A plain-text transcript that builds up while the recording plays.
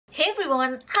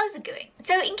everyone, how's it going?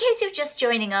 So in case you're just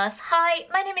joining us, hi,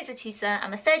 my name is Atousa,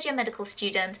 I'm a third year medical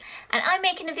student and I'm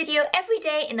making a video every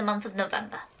day in the month of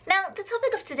November. Now, the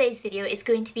topic of today's video is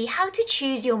going to be how to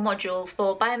choose your modules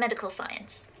for biomedical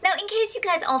science. Now, in case you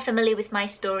guys aren't familiar with my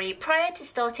story, prior to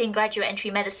starting graduate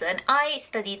entry medicine, I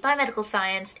studied biomedical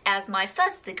science as my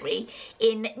first degree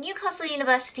in Newcastle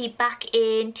University back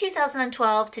in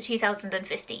 2012 to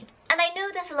 2015. And I know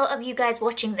that a lot of you guys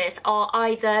watching this are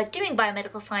either doing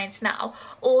biomedical science now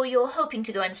or you're hoping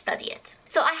to go and study it.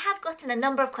 So I have gotten a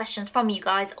number of questions from you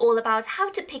guys all about how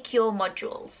to pick your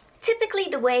modules. Typically,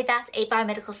 the way that a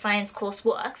biomedical science course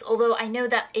works, although I know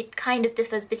that it kind of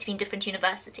differs between different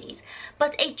universities,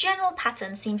 but a general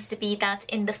pattern seems to be that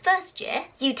in the first year,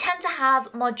 you tend to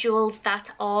have modules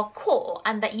that are core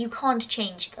and that you can't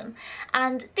change them.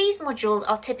 And these modules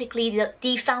are typically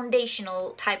the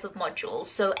foundational type of modules,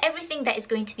 so everything that is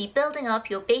going to be building up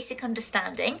your basic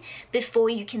understanding before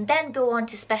you can then go on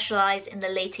to specialize in the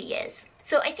later years.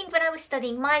 So I think when I was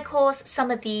studying my course, some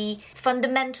of the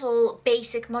fundamental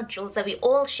basic modules that we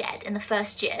all shared in the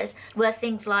first years were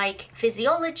things like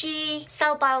physiology,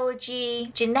 cell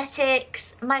biology,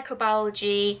 genetics,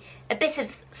 microbiology, a bit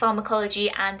of pharmacology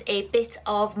and a bit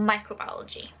of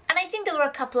microbiology. And I think there were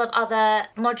a couple of other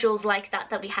modules like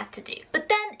that we had to do. But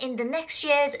then in the next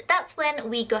years, that's when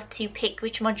we got to pick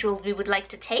which modules we would like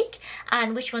to take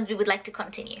and which ones we would like to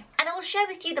continue. And I will share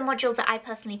with you the modules that I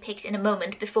personally picked in a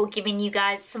moment before giving you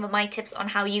guys some of my tips on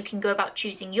how you can go about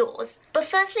choosing yours. But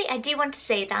firstly, I do want to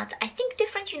say that I think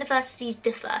different universities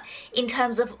differ in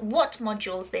terms of what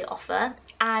modules they offer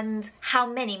and how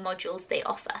many modules they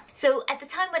offer. So at the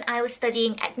time when I was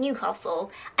studying at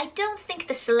Newcastle, I don't think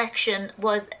the selection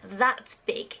was that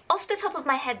big. Off the top of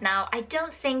my head now, I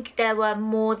don't think there were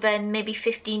more than maybe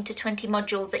 15 to 20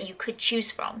 modules that you could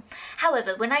choose from.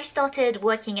 However, when I started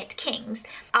working at King's,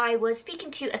 I was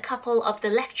speaking to a couple of the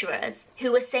lecturers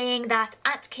who were saying that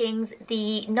at King's,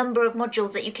 the number of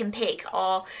modules that you can pick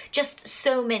are just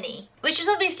so many, which is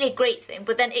obviously a great thing,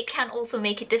 but then it can also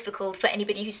make it difficult for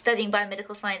anybody who's studying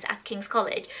biomedical science at King's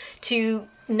College to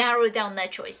narrow down their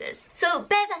choices. So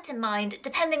bear that in mind.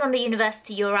 Depending on the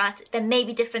university you're at, there may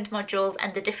be different modules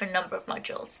and the different number of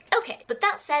modules. Okay, but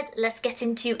that said, let's get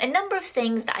into a number of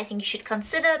things that I think you should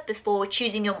consider before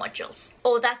choosing your modules,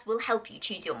 or that will help you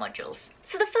choose your modules.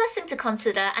 So the first thing to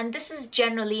consider, and this is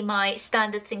generally my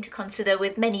standard thing to consider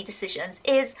with many decisions,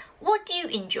 is what do you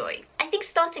enjoy? I think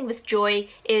starting with joy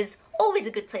is always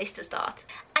a good place to start.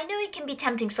 I know it can be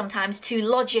tempting sometimes to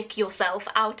logic yourself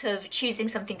out of choosing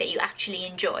something that you actually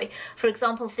enjoy. For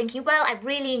example, thinking, well, I've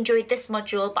really enjoyed this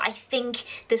module, but I think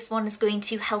this one is going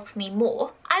to help me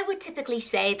more. I would typically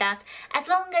say that as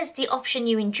long as the option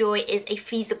you enjoy is a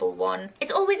feasible one,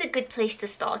 it's always a good place to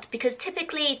start, because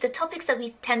typically the topics that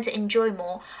we tend to enjoy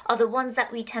more are the ones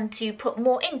that we tend to put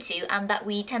more into and that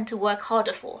we tend to work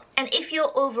harder for. And if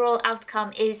your overall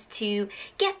outcome is to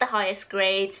get the highest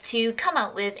grades, to come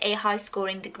out with a high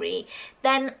scoring degree,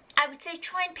 then I would say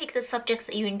try and pick the subjects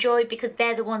that you enjoy, because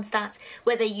they're the ones that,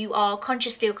 whether you are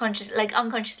consciously or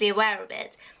unconsciously aware of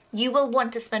it, you will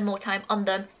want to spend more time on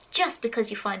them just because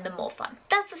you find them more fun.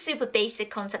 That's a super basic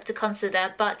concept to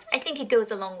consider, but I think it goes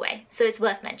a long way, so it's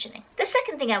worth mentioning. The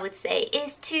second thing I would say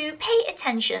is to pay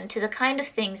attention to the kind of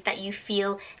things that you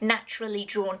feel naturally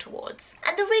drawn towards.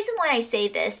 And the reason why I say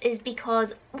this is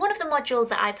because one of the modules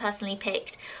that I personally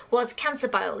picked was cancer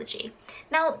biology.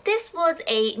 Now, this was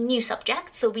a new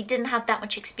subject, so we didn't have that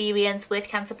much experience with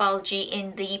cancer biology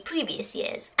in the previous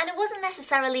years, and it wasn't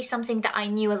necessarily something that I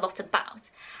knew a lot about.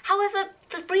 However,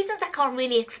 for reasons I can't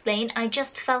really explain, I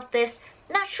just felt this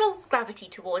natural gravity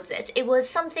towards it. It was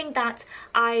something that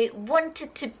I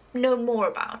wanted to know more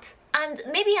about. And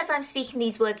maybe as I'm speaking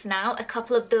these words now, a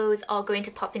couple of those are going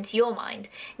to pop into your mind.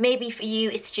 Maybe for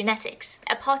you, it's genetics.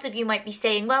 A part of you might be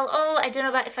saying, well, oh, I don't know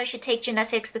about if I should take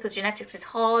genetics because genetics is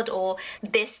hard, or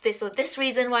this or this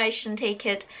reason why I shouldn't take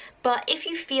it. But if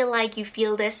you feel like you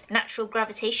feel this natural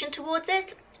gravitation towards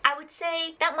it, I would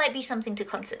say that might be something to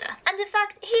consider. And in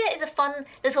fact, here is a fun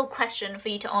little question for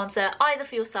you to answer either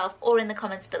for yourself or in the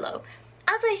comments below.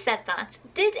 As I said that,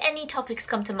 did any topics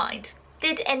come to mind?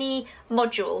 Did any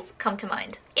modules come to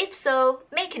mind? If so,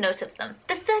 make a note of them.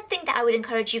 The third thing that I would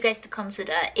encourage you guys to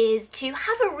consider is to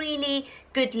have a really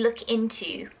good look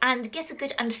into and get a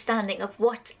good understanding of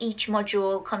what each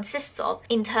module consists of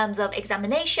in terms of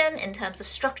examination, in terms of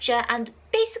structure, and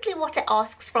basically what it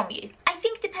asks from you. I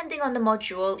think depending on the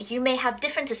module, you may have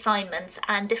different assignments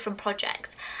and different projects,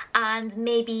 and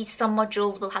maybe some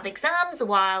modules will have exams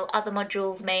while other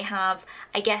modules may have,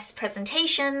 I guess,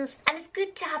 presentations, and it's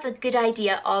good to have a good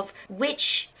idea of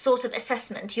which sort of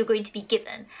assessment you're going to be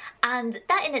given, and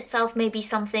that in itself may be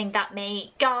something that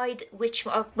may guide which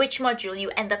module you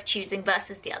end up choosing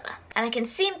versus the other. And I can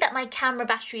see that my camera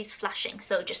battery is flashing,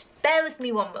 so just bear with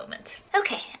me one moment.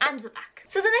 Okay, and we're back.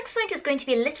 So the next point is going to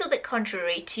be a little bit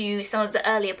contrary to some of the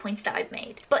earlier points that I've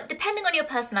made. But depending on your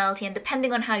personality and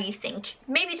depending on how you think,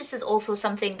 maybe this is also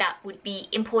something that would be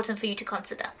important for you to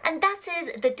consider. And that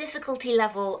is the difficulty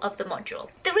level of the module.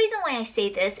 The reason why I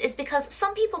say this is because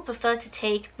some people prefer to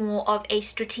take more of a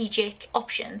strategic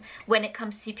option when it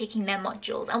comes to picking their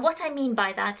modules. And what I mean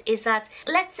by that is that,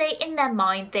 let's say in their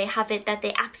mind they have it that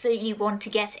they absolutely want to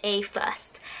get A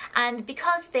first. And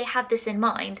because they have this in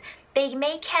mind, they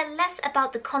may care less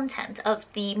about the content of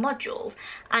the modules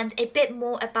and a bit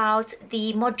more about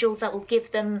the modules that will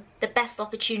give them the best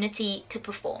opportunity to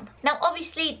perform. Now,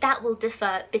 obviously, that will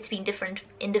differ between different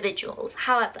individuals.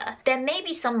 However, there may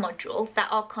be some modules that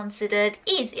are considered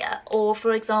easier, or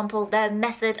for example, their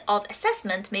method of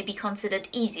assessment may be considered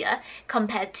easier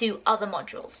compared to other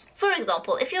modules. For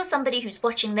example, if you're somebody who's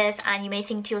watching this and you may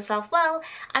think to yourself, well,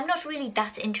 I'm not really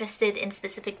that interested in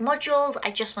specific modules,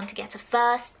 I just want to get a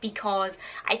first because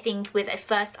I think with a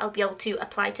first I'll be able to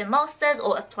apply to masters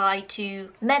or apply to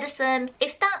medicine.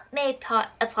 If that may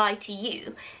apply to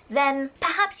you, then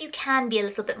perhaps you can be a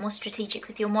little bit more strategic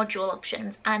with your module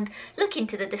options and look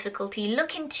into the difficulty,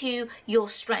 look into your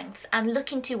strengths and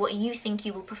look into what you think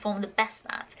you will perform the best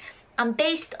at. And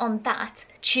based on that,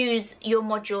 choose your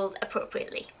modules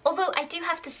appropriately. Although I do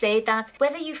have to say that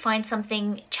whether you find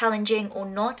something challenging or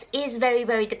not is very,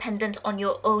 very dependent on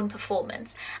your own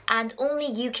performance, and only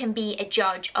you can be a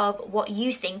judge of what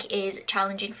you think is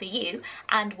challenging for you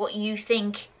and what you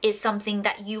think is something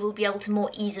that you will be able to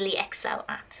more easily excel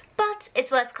at. But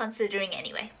it's worth considering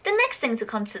anyway. The next thing to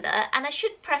consider, and I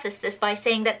should preface this by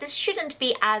saying that this shouldn't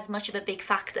be as much of a big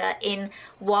factor in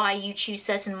why you choose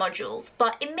certain modules,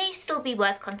 but it may still be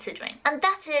worth considering, and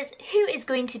that is who is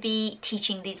going to be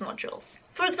teaching these modules.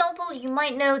 For example, you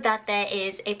might know that there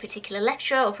is a particular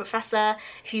lecturer or professor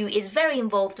who is very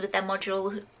involved with their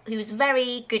module, who's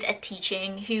very good at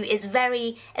teaching, who is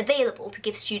very available to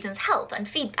give students help and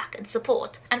feedback and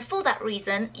support, and for that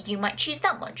reason you might choose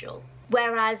that module.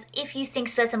 Whereas if you think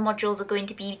certain modules are going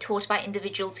to be taught by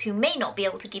individuals who may not be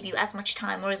able to give you as much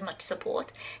time or as much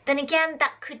support, then again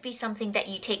that could be something that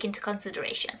you take into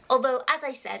consideration. Although, as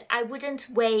I said, I wouldn't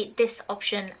weigh this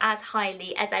option as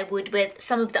highly as I would with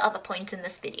some of the other points in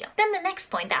this video. Then the next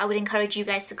point that I would encourage you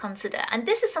guys to consider, and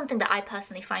this is something that I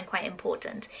personally find quite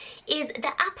important, is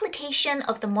the application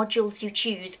of the modules you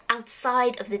choose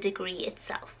outside of the degree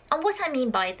itself. And what I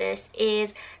mean by this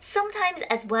is sometimes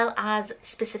as well as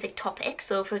specific topics,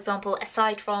 so for example,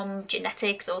 aside from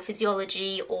genetics or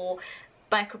physiology or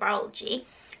microbiology,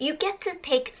 you get to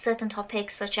pick certain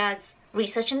topics such as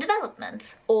research and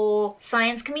development, or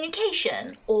science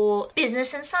communication, or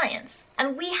business and science.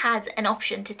 And we had an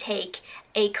option to take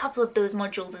a couple of those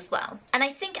modules as well. And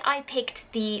I think I picked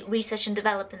the research and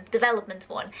development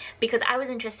one because I was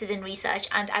interested in research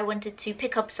and I wanted to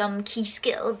pick up some key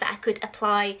skills that I could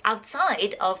apply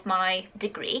outside of my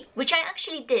degree, which I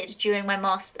actually did during my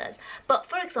master's. But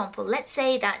for example, let's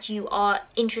say that you are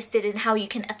interested in how you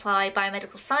can apply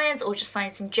biomedical science or just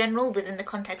science in general within the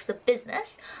context of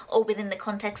business or within the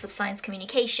context of science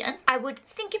communication. I would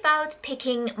think about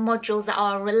picking modules that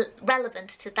are relevant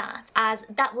to that, as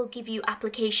that will give you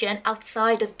application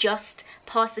outside of just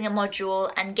passing a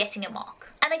module and getting a mark.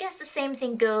 And I guess the same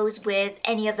thing goes with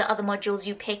any of the other modules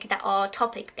you pick that are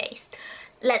topic based.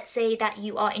 Let's say that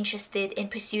you are interested in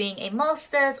pursuing a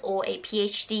master's or a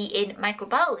PhD in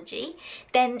microbiology,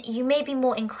 then you may be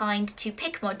more inclined to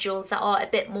pick modules that are a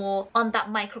bit more on that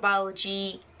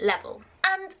microbiology level.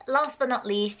 And last but not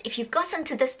least, if you've gotten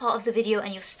to this part of the video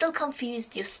and you're still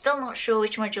confused, you're still not sure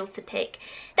which modules to pick,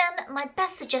 then my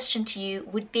best suggestion to you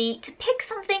would be to pick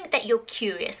something that you're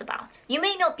curious about. You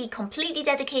may not be completely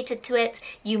dedicated to it,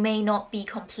 you may not be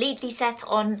completely set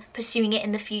on pursuing it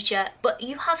in the future, but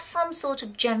you have some sort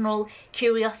of general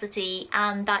curiosity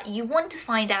and that you want to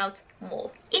find out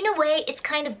more. In a way, it's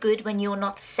kind of good when you're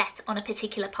not set on a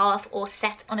particular path or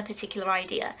set on a particular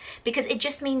idea, because it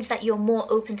just means that you're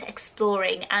more open to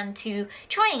exploring and to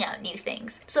trying out new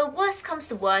things. So worst comes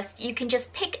to worst, you can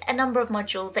just pick a number of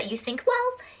modules that you think,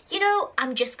 well, you know,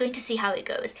 I'm just going to see how it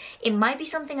goes. It might be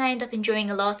something I end up enjoying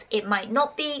a lot, it might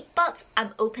not be, but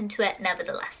I'm open to it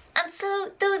nevertheless. And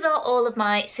so those are all of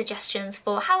my suggestions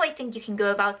for how I think you can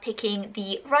go about picking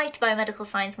the right biomedical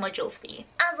science modules for you.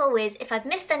 As always, if I've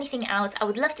missed anything out, I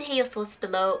would love to hear your thoughts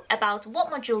below about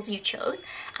what modules you chose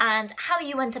and how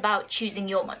you went about choosing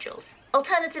your modules.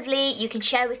 Alternatively, you can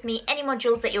share with me any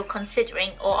modules that you're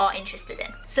considering or are interested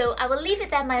in. So I will leave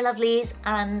it there, my lovelies,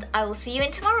 and I will see you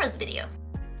in tomorrow's video.